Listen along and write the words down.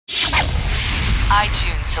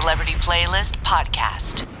iTunes Celebrity Playlist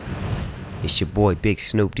Podcast. It's your boy Big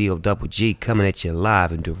Snoop D-O-double-G coming at you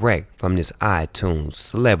live and direct from this iTunes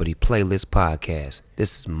Celebrity Playlist Podcast.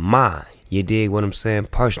 This is mine. You dig what I'm saying?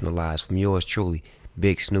 Personalized from yours truly,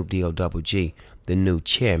 Big Snoop D-O-double-G, the new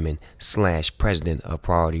chairman / president of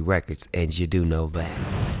Priority Records, and you do know that.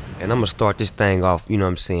 And I'm going to start this thing off, you know what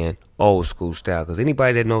I'm saying, old school style, because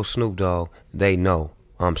anybody that knows Snoop Dogg, they know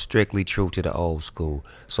I'm strictly true to the old school.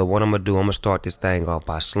 So what I'm going to do, I'm going to start this thing off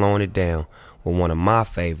by slowing it down with one of my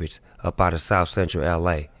favorites up out of South Central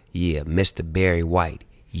LA. Yeah, Mr. Barry White.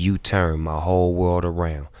 You turned my whole world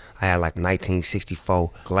around. I had like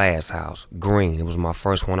 1964 Glass House, green. It was my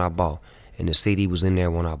first one I bought. And the CD was in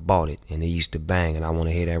there when I bought it. And it used to bang, and I want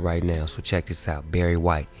to hear that right now. So check this out. Barry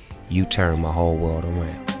White. You turned my whole world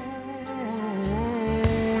around.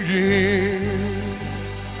 Ooh, yeah.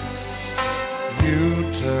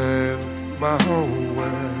 You turned my whole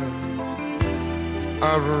world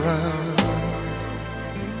around.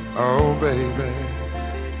 Oh, baby,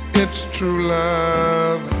 it's true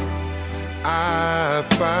love I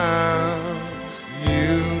found.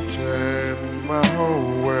 You turned my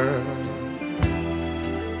whole world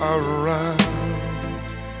around.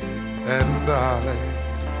 And darling,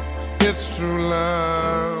 it's true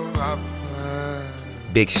love I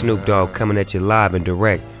found. Big Snoop Dogg coming at you live and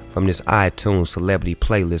direct from this iTunes Celebrity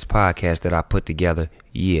Playlist Podcast that I put together.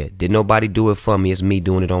 Yeah, did nobody do it for me? It's me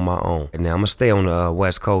doing it on my own. And now I'm going to stay on the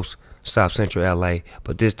West Coast, South Central LA,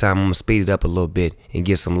 but this time I'm going to speed it up a little bit and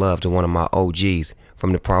give some love to one of my OGs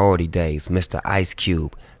from the Priority days, Mr. Ice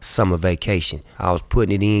Cube, Summer Vacation. I was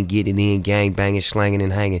putting it in, getting it in, gang banging, slanging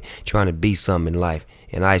and hanging, trying to be something in life.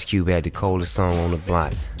 And Ice Cube had the coldest song on the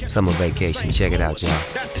block, Summer Vacation. Check it out, y'all.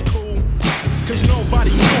 That's cool, cause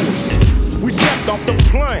nobody knows. We stepped off the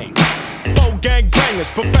plane. 4 gang bangers,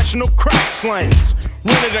 professional crack slangers.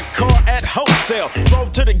 Rented a car at wholesale.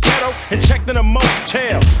 Drove to the ghetto and checked in a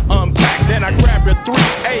motel. Unpacked, then I grabbed a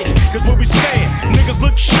 3A. Cause where we staying, niggas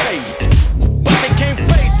look shady. But they can't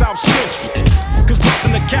face South Central. Cause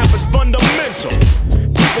busting the cap is fundamental.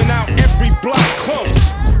 Keeping out every block close.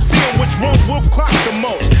 Seeing which one will clock the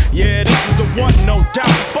most. Yeah, this is the one, no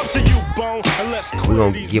doubt. Busting you, bone, and let's clear. We're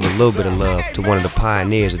going to give a little bit of love to one of the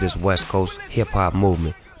pioneers of this West Coast hip-hop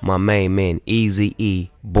movement. My main man, Eazy-E,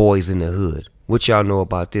 Boys in the Hood. What y'all know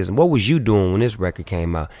about this? And what was you doing when this record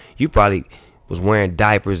came out? You probably was wearing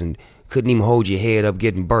diapers and couldn't even hold your head up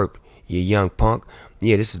getting burped, you young punk.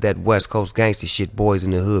 Yeah, this is that West Coast gangster shit, Boys in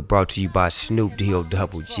the Hood, brought to you by Snoop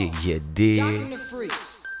D-O-double-G. You dig? Jocking the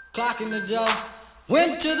freaks, clocking the dough.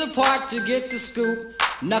 Went to the park to get the scoop.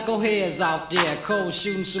 Knuckleheads out there, cold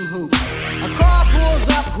shooting some hoops. A car pulls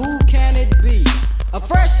up, who can it be? A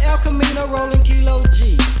fresh El Camino rolling Kilo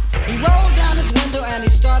G. He rolled down his window and he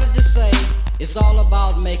started to say, it's all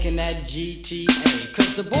about making that GTA.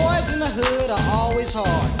 Cause the boys in the hood are always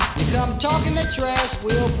hard. You come talking that trash,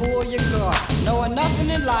 we'll pull your car. Knowing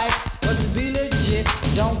nothing in life but to be legit.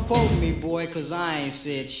 Don't quote me, boy, cause I ain't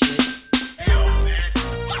said shit.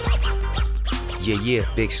 Yeah,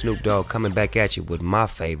 Big Snoop Dogg coming back at you with my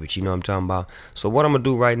favorites, you know what I'm talking about? So what I'm going to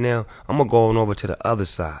do right now, I'm going to go on over to the other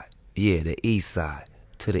side. Yeah, the east side,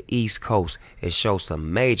 to the East Coast, and show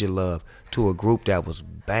some major love to a group that was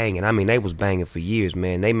banging. I mean, they was banging for years,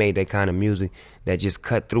 man. They made that kind of music that just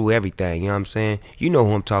cut through everything, you know what I'm saying? You know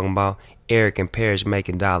who I'm talking about. Eric and Parrish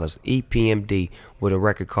Making Dollars, EPMD, with a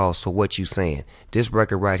record called So What You Saying. This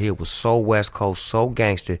record right here was so West Coast, so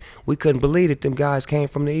gangster, we couldn't believe that them guys came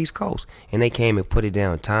from the East Coast. And they came and put it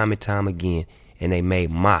down time and time again, and they made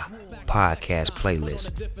my podcast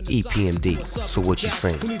playlist, EPMD, So What You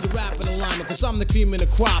Saying. We need to rap in alignment, cause I'm the cream in the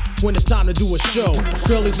crop when it's time to do a show.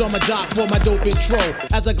 Curly's on my job for my dope intro.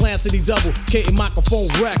 As I glance at the double, K microphone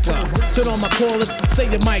wrecker. Turn on my callers, say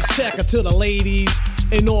your mic checker to the ladies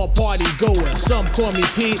and all party goers. Some call me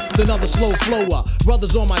Pete, another slow flower.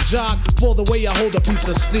 Brothers on my jock for the way I hold a piece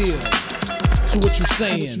of steel. So what you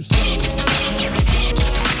saying?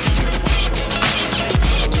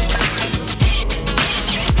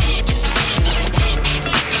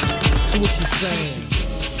 What you saying?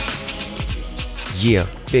 Yeah,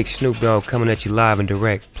 Big Snoop Dogg coming at you live and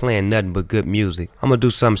direct, playing nothing but good music. I'm gonna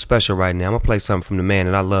do something special right now. I'm gonna play something from the man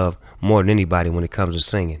that I love more than anybody when it comes to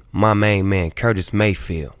singing. My main man, Curtis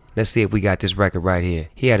Mayfield. Let's see if we got this record right here.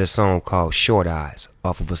 He had a song called Short Eyes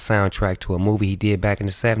off of a soundtrack to a movie he did back in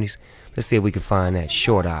the 70s. Let's see if we can find that.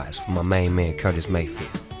 Short Eyes from my main man, Curtis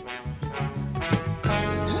Mayfield.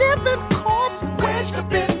 Living corpse, wedged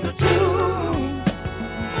up in the tombs.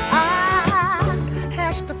 I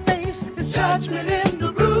has to face his judgment in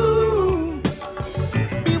the room.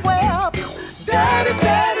 Beware, daddy,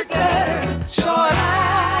 daddy, daddy, short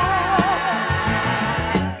eyes.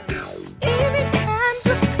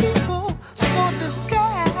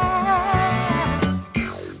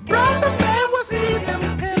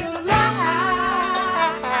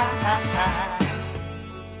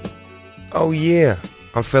 Oh yeah,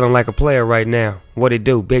 I'm feeling like a player right now. What it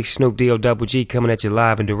do? Big Snoop D-O-double-G coming at you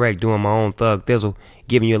live and direct, doing my own Thug Thizzle,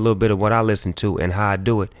 giving you a little bit of what I listen to and how I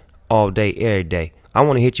do it all day, every day. I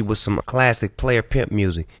want to hit you with some classic player pimp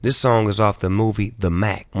music. This song is off the movie The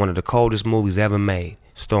Mac, one of the coldest movies ever made,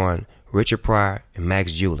 starring Richard Pryor and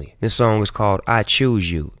Max Julian. This song is called I Choose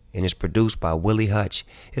You, and it's produced by Willie Hutch.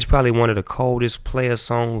 It's probably one of the coldest player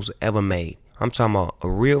songs ever made. I'm talking about a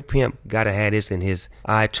real pimp gotta have this in his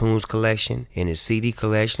iTunes collection, in his CD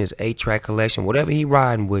collection, his 8-track collection, whatever he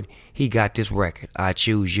riding with, he got this record, I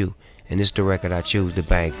Choose You. And this the record I choose to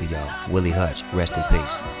bang for y'all. Willie Hutch, rest in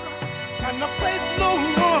peace. And the place no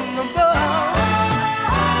one above.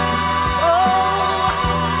 Oh,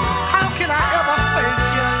 how can I ever thank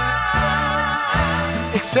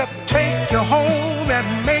you? Except take you home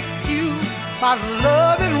and make you my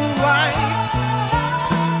loving wife.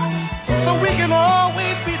 So we can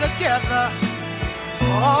always be together.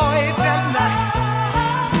 Oh, ain't that nice?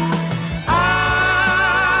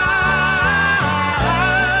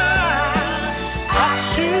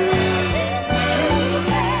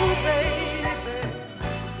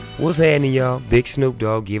 What's happening, y'all? Big Snoop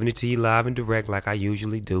Dogg giving it to you live and direct like I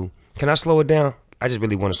usually do. Can I slow it down? I just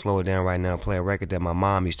really want to slow it down right now and play a record that my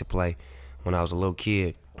mom used to play when I was a little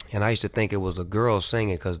kid. And I used to think it was a girl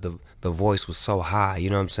singing because the voice was so high,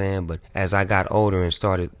 you know what I'm saying? But as I got older and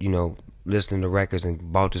started, listening to records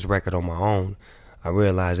and bought this record on my own, I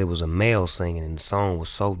realized it was a male singing and the song was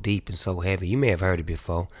so deep and so heavy. You may have heard it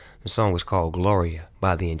before. The song was called Gloria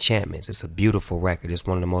by The Enchantments. It's a beautiful record. It's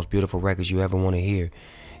one of the most beautiful records you ever want to hear.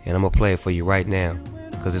 And I'm going to play it for you right now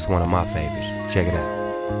because it's one of my favorites. Check it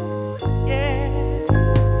out. Yeah.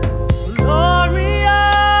 Gloria,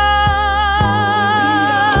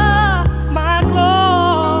 my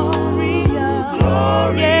Gloria,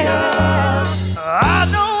 Gloria. Yeah. I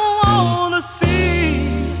don't want to see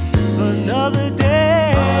another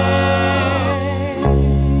day.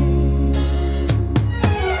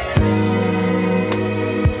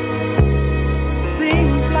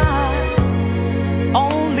 Seems like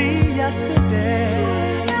only yesterday.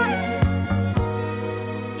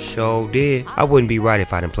 Sure did. I wouldn't be right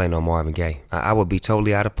if I didn't play no Marvin Gaye. I would be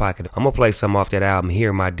totally out of pocket. I'm gonna play something off that album,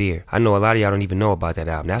 Here My Dear. I know a lot of y'all don't even know about that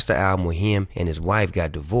album. That's the album where him and his wife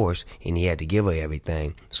got divorced and he had to give her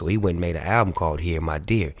everything. So he went and made an album called Here My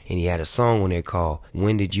Dear. And he had a song on there called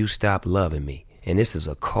When Did You Stop Loving Me? And this is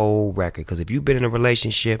a cold record because if you've been in a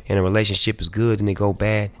relationship and a relationship is good and it go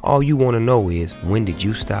bad, all you want to know is, when did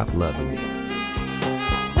you stop loving me?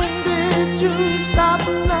 When did you stop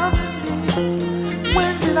loving me?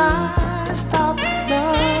 When did I stop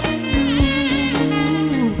loving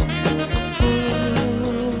you?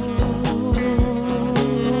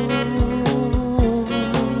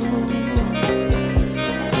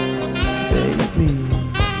 Baby.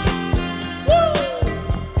 Woo!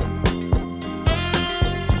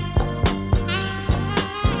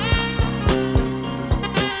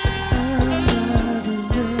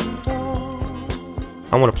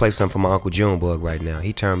 I want to play something for my Uncle Junebug right now.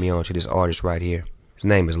 He turned me on to this artist right here. His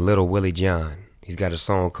name is Little Willie John. He's got a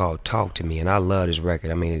song called Talk to Me, and I love this record.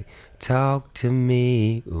 I mean, talk to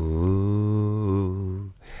me,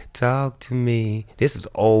 ooh, talk to me. This is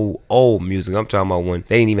old music. I'm talking about when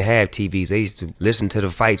they didn't even have TVs. They used to listen to the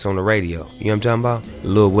fights on the radio. You know what I'm talking about?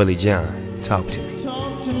 Little Willie John, Talk to Me.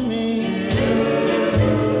 Talk to me.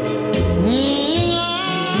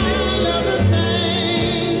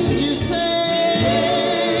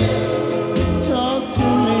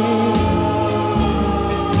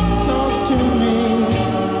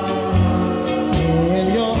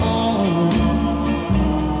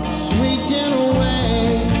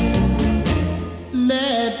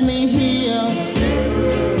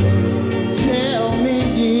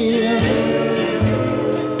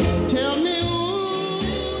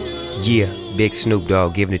 Yeah, Big Snoop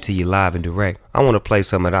Dogg giving it to you live and direct. I want to play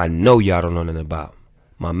something that I know y'all don't know nothing about.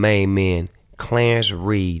 My main man, Clarence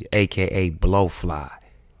Reed, a.k.a. Blowfly.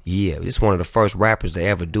 Yeah, this is one of the first rappers to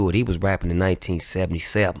ever do it. He was rapping in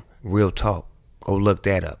 1977. Real talk. Go look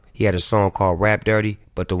that up. He had a song called Rap Dirty,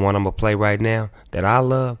 but the one I'm going to play right now that I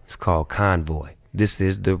love is called Convoy. This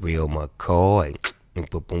is the real McCoy. Boom,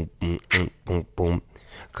 boom, boom, boom, boom, boom.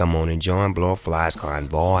 Come on and join Blowfly's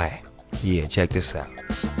Convoy. Yeah, check this out.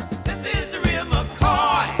 This is the real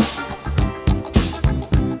McCoy.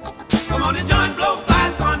 Come on and join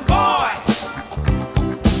Blowfly's Convoy.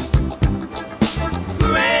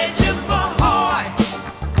 Raise your boy.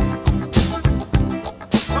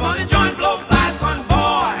 Come on and join Blowfly's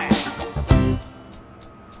Convoy.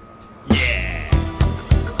 Yeah.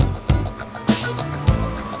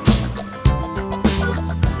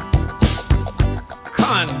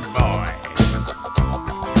 Convoy.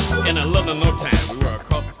 in a little no time, we were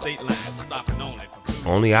across the state line, stopping only for...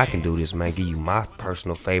 Only I can do this, man. Give you my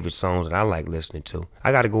personal favorite songs that I like listening to.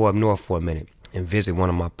 I gotta go up north for a minute and visit one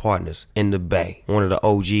of my partners in the Bay. One of the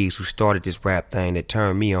OGs who started this rap thing that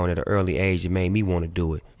turned me on at an early age and made me want to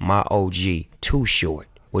do it. My OG, Too Short.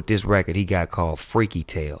 With this record he got called Freaky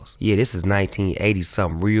Tales. Yeah, this is 1980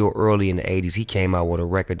 something, real early in the 80s. He came out with a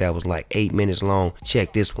record that was like 8 minutes long.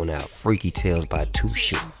 Check this one out, Freaky Tales by Too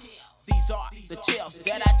Short. These are the tales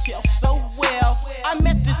that I tell so well. I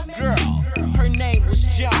met this girl, her name was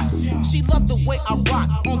Joan. She loved the way I rock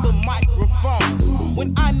on the microphone.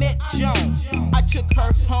 When I met Joan, I took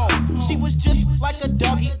her home. She was just like a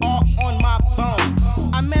doggy all on my bone.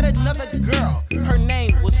 I met another girl, her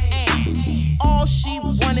name was Ann. All she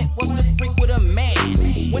wanted was to freak with a man.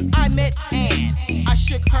 When I met Ann, I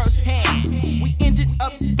shook her hand. We ended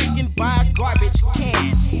up freaking by a garbage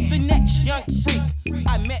can. The next young freak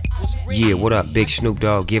I met was Rick. Yeah, what up, Big Snoop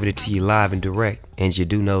Dogg, giving it to you live and direct, and you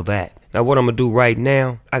do know that. Now what I'm gonna do right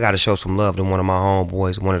now, I gotta show some love to one of my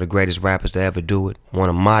homeboys, one of the greatest rappers to ever do it, one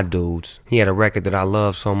of my dudes. He had a record that I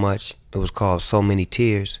love so much. It was called So Many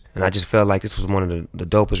Tears, and I just felt like this was one of the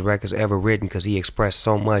dopest records ever written because he expressed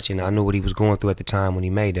so much, and I knew what he was going through at the time when he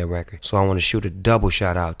made that record. So I want to shoot a double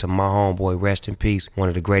shout out to my homeboy, rest in peace, one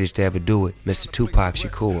of the greatest to ever do it, Mr. Tupac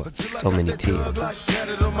Shakur. So Many Tears.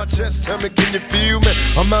 Tell me, can you feel me?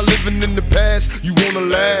 I'm not living in the past, you wanna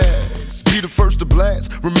last. Be the first to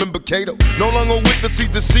blast. Remember Kato, no longer with us, see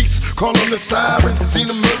the seats. Call on the sirens, seen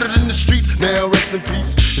them murdered in the streets. Now rest in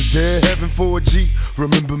peace. Is there heaven for a G?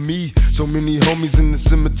 Remember me, so many homies in the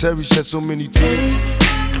cemetery shed so many tears.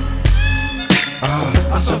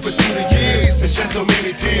 I suffered through the years and shed so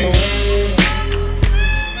many tears.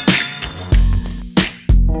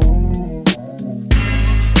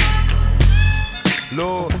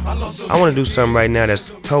 Lord, I want to do something right now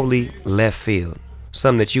that's totally left field.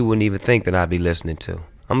 Something that you wouldn't even think that I'd be listening to.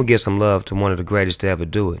 I'm going to give some love to one of the greatest to ever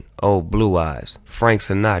do it. Old Blue Eyes, Frank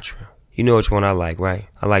Sinatra. You know which one I like, right?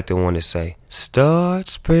 I like the one that say, start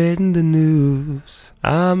spreading the news,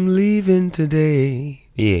 I'm leaving today.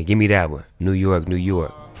 Yeah, give me that one. New York, New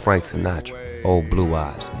York, Frank Sinatra, Old Blue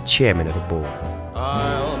Eyes, chairman of the board.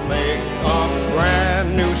 I'll make a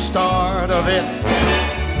brand new start of it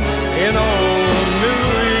in old New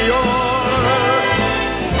York.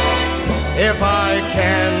 If I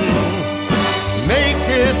can make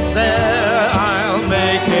it there, I'll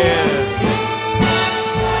make it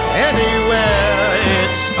anywhere.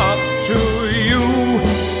 It's up to you,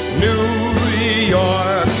 New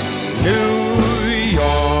York, New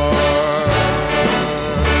York.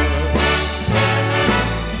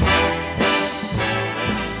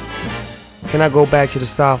 Can I go back to the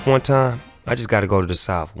South one time? I just gotta go to the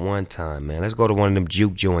South one time, man. Let's go to one of them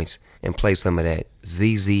juke joints and play some of that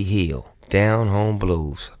ZZ Hill, Down Home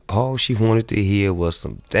Blues. All she wanted to hear was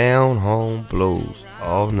some down home blues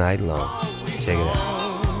all night long. Check it out.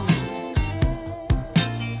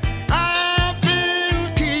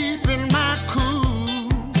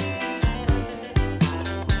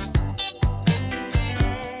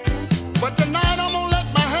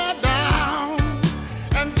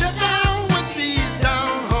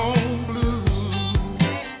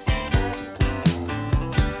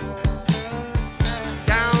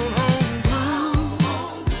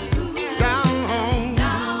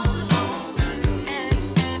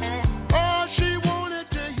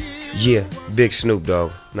 Yeah, Big Snoop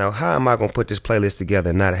Dogg. Now, how am I going to put this playlist together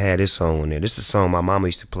and not have this song on there? This is a song my mama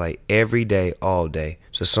used to play every day, all day.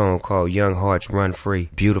 It's a song called Young Hearts Run Free.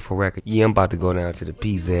 Beautiful record. Yeah, I'm about to go down to the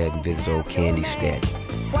PZ and visit old Candy Stack.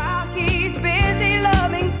 While he's busy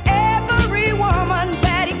loving every woman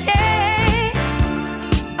that he can.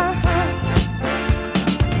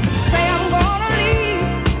 Say I'm gonna leave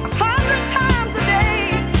 100 times a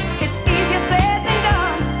day. It's easier said than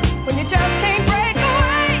done when you just can't break.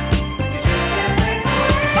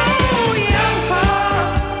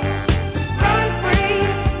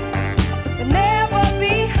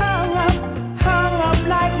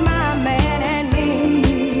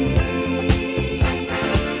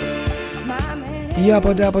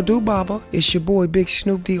 Yabba dabba doo baba, it's your boy Big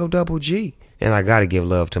Snoop D-O-double-G. And I gotta give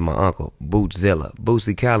love to my uncle, Bootzilla,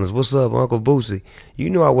 Bootsy Collins. What's up, Uncle Bootsy?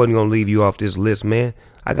 You know I wasn't gonna leave you off this list, man.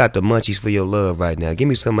 I got the munchies for your love right now. Give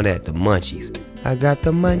me some of that, the munchies. I got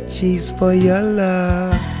the munchies for your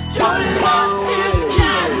love. Your love is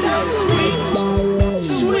kinda sweet,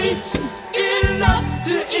 sweet enough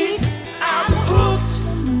to eat. I'm hooked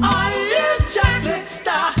on your chocolate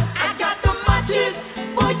star. I got the munchies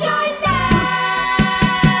for your love.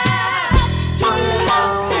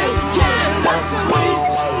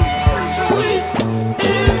 Sweet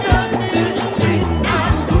enough to eat.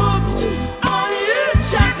 I'm hooked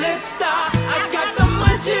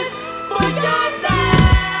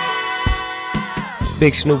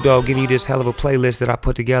Big Snoop Dogg giving you this hell of a playlist that I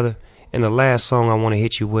put together. And the last song I want to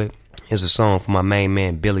hit you with is a song from my main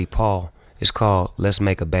man, Billy Paul. It's called Let's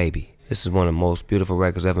Make a Baby. This is one of the most beautiful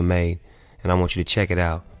records ever made, and I want you to check it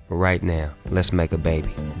out right now. Let's Make a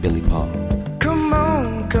Baby, Billy Paul. Come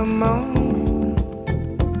on, come on.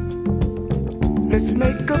 Let's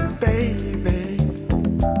make a baby.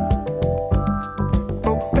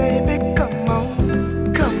 Oh, baby, come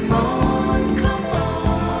on, come on, come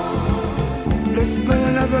on. Let's bring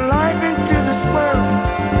another life into this world.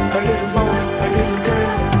 A little boy, a little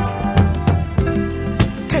girl.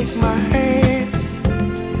 Take my hand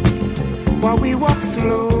while we walk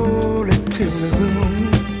slowly to the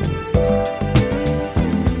room.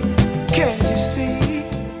 Can't you see?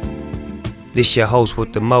 This your host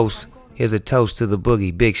with the most. Here's a toast to the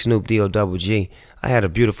boogie, Big Snoop D-O-double-G. I had a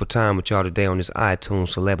beautiful time with y'all today on this iTunes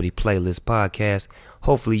Celebrity Playlist podcast.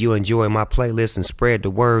 Hopefully you enjoy my playlist and spread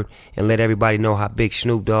the word and let everybody know how Big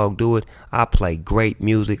Snoop Dogg do it. I play great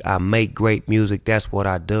music. I make great music. That's what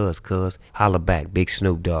I does, cuz. Holla back, Big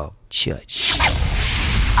Snoop Dogg. Church.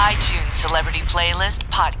 iTunes Celebrity Playlist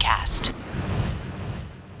Podcast.